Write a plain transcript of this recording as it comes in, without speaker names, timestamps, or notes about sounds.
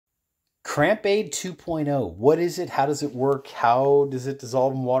Krampade 2.0. What is it? How does it work? How does it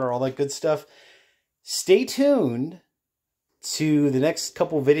dissolve in water? All that good stuff. Stay tuned to the next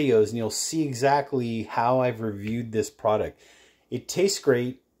couple videos and you'll see exactly how I've reviewed this product. It tastes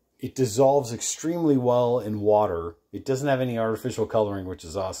great. It dissolves extremely well in water. It doesn't have any artificial coloring, which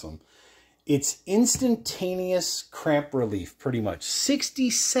is awesome. It's instantaneous cramp relief, pretty much. 60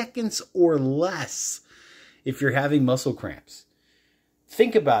 seconds or less if you're having muscle cramps.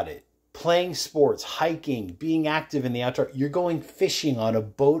 Think about it. Playing sports, hiking, being active in the outdoor. You're going fishing on a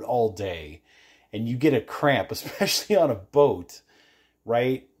boat all day and you get a cramp, especially on a boat,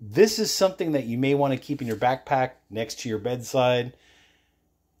 right? This is something that you may want to keep in your backpack next to your bedside.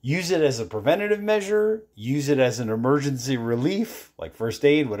 Use it as a preventative measure. Use it as an emergency relief, like first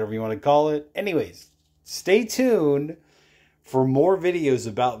aid, whatever you want to call it. Anyways, stay tuned for more videos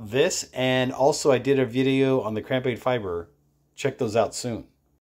about this. And also I did a video on the Krampade fiber. Check those out soon.